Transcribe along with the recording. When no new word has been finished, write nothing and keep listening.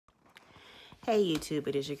Hey YouTube,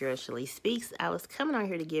 it is your girl Shalisespeaks. I was coming on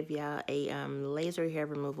here to give y'all a laser hair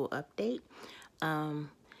removal update. And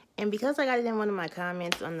because I got it in one of my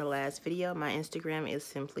comments on the last video, my Instagram is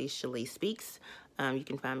simply Shalisespeaks. You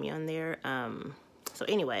can find me on there. So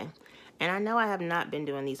anyway, and I know I have not been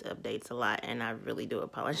doing these updates a lot, and I really do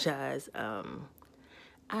apologize.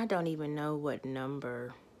 I don't even know what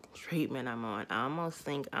number treatment I'm on. I almost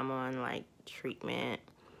think I'm on like treatment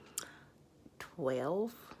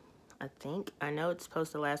 12. I think. I know it's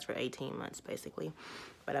supposed to last for 18 months basically,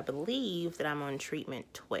 but I believe that I'm on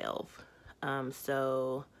treatment 12.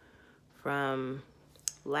 So from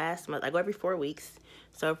last month, I go every 4 weeks.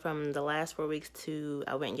 So from the last 4 weeks to,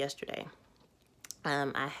 I went yesterday.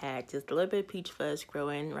 I had just a little bit of peach fuzz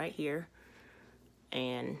growing right here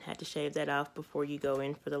and had to shave that off before you go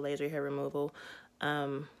in for the laser hair removal.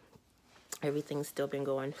 Everything's still been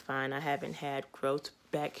going fine. I haven't had growth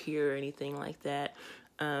back here or anything like that.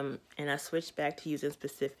 And I switched back to using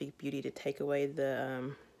Specific Beauty to take away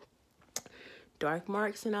the dark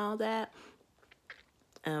marks and all that.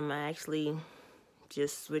 I actually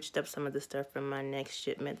just switched up some of the stuff from my next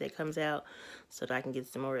shipment that comes out so that I can get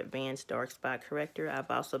some more advanced dark spot corrector.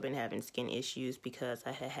 I've also been having skin issues because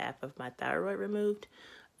I had half of my thyroid removed.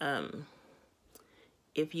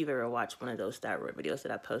 If you've ever watched one of those thyroid videos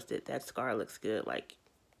that I posted, that scar looks good. Like,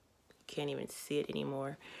 can't even see it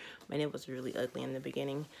anymore. And it was really ugly in the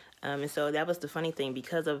beginning. And so that was the funny thing,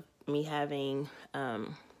 because of me having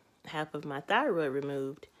half of my thyroid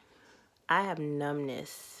removed, I have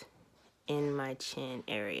numbness in my chin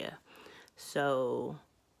area. So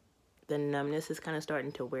the numbness is kind of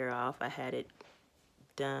starting to wear off. I had it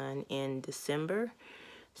done in December.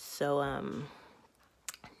 So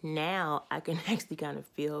now I can actually kind of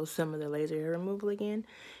feel some of the laser hair removal again.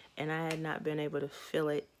 And I had not been able to feel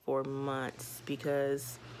it for months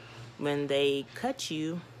because when they cut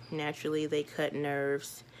you, naturally they cut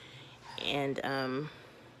nerves. And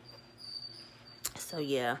so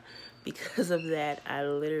yeah, because of that, I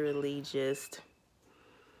literally just,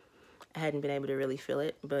 I hadn't been able to really feel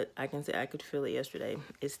it, but I can say I could feel it yesterday.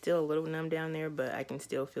 It's still a little numb down there, but I can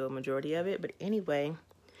still feel a majority of it. But anyway,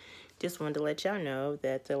 just wanted to let y'all know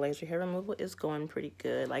that the laser hair removal is going pretty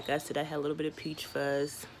good. Like I said, I had a little bit of peach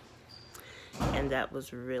fuzz, and that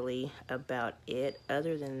was really about it.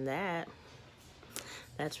 Other than that,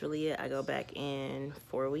 that's really it. I go back in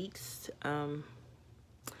 4 weeks.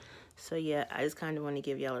 So yeah, I just kind of want to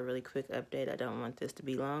give y'all a really quick update. I don't want this to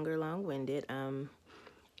be long-winded.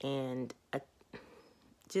 And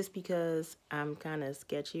just because I'm kind of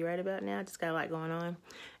sketchy right about now, I just got a lot going on.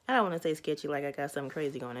 I don't want to say sketchy like I got something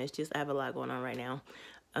crazy going on. It's just I have a lot going on right now.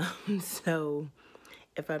 So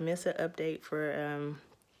if I miss an update for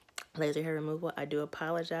laser hair removal, I do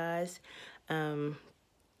apologize.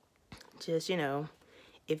 Just, you know,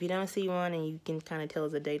 if you don't see one and you can kind of tell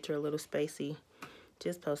the dates are a little spacey,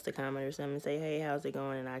 just post a comment or something and say, hey, how's it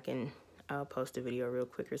going? And I'll post a video real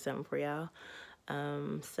quick or something for y'all.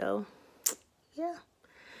 So yeah,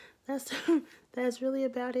 that's really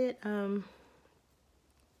about it. So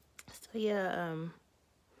yeah,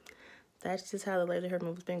 that's just how the laser hair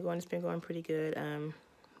removal's been going. It's been going pretty good. A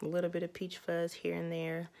little bit of peach fuzz here and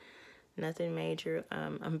there, nothing major.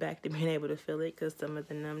 I'm back to being able to feel it because some of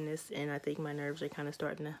the numbness, and I think my nerves are kind of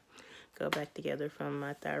starting to go back together from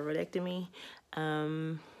my thyroidectomy.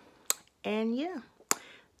 And yeah,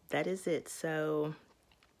 that is it. So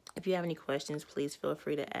if you have any questions, please feel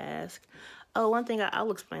free to ask. Oh, one thing,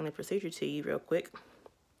 I'll explain the procedure to you real quick.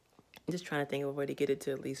 I'm just trying to think of a way to get it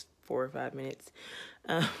to at least 4 or 5 minutes.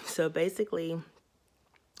 So basically,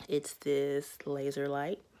 it's this laser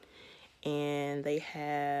light, and they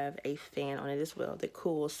have a fan on it as well that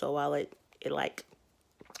cools. So while it like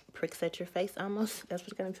pricks at your face almost, that's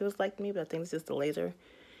what it kind of feels like to me, but I think it's just the laser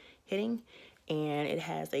hitting. And it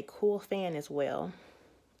has a cool fan as well.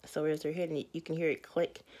 So as they're hitting it, you can hear it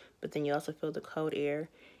click, but then you also feel the cold air.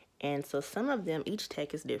 And so some of them, each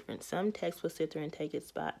tech is different. Some techs will sit there and take it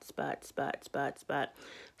spot, spot, spot, spot, spot.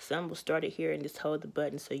 Some will start it here and just hold the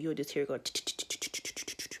button, so you'll just hear it go,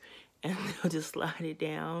 and they'll just slide it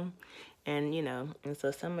down. And, you know, and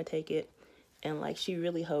so some will take it, and like she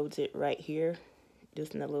really holds it right here,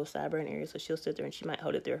 just in that little sideburn area. So she'll sit there and she might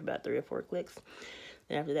hold it there for about 3 or 4 clicks.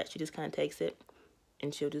 Then after that, she just kind of takes it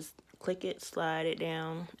and she'll just click it, slide it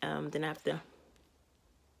down. Then I have to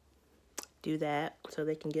do that so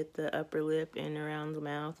they can get the upper lip and around the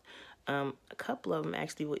mouth. A couple of them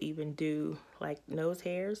actually will even do like nose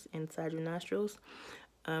hairs inside your nostrils.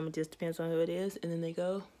 It just depends on who it is. And then they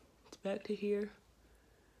go back to here.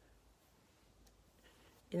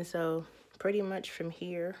 And so pretty much from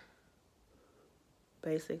here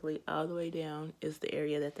basically all the way down is the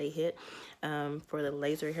area that they hit. For the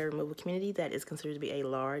laser hair removal community, that is considered to be a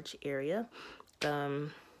large area.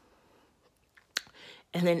 And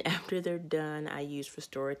then after they're done, I use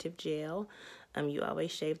restorative gel. You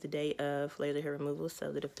always shave the day of laser hair removal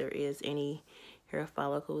so that if there is any hair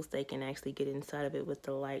follicles, they can actually get inside of it with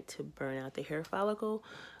the light to burn out the hair follicle.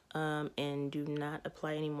 And do not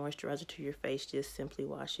apply any moisturizer to your face. Just simply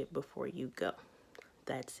wash it before you go.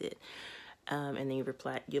 That's it. And then you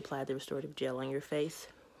apply the restorative gel on your face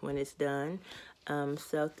when it's done.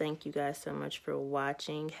 So thank you guys so much for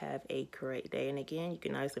watching. Have a great day. And again, you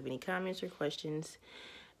can always leave any comments or questions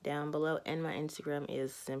down below. And my Instagram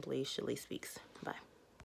is simply Shalisespeaks. Bye.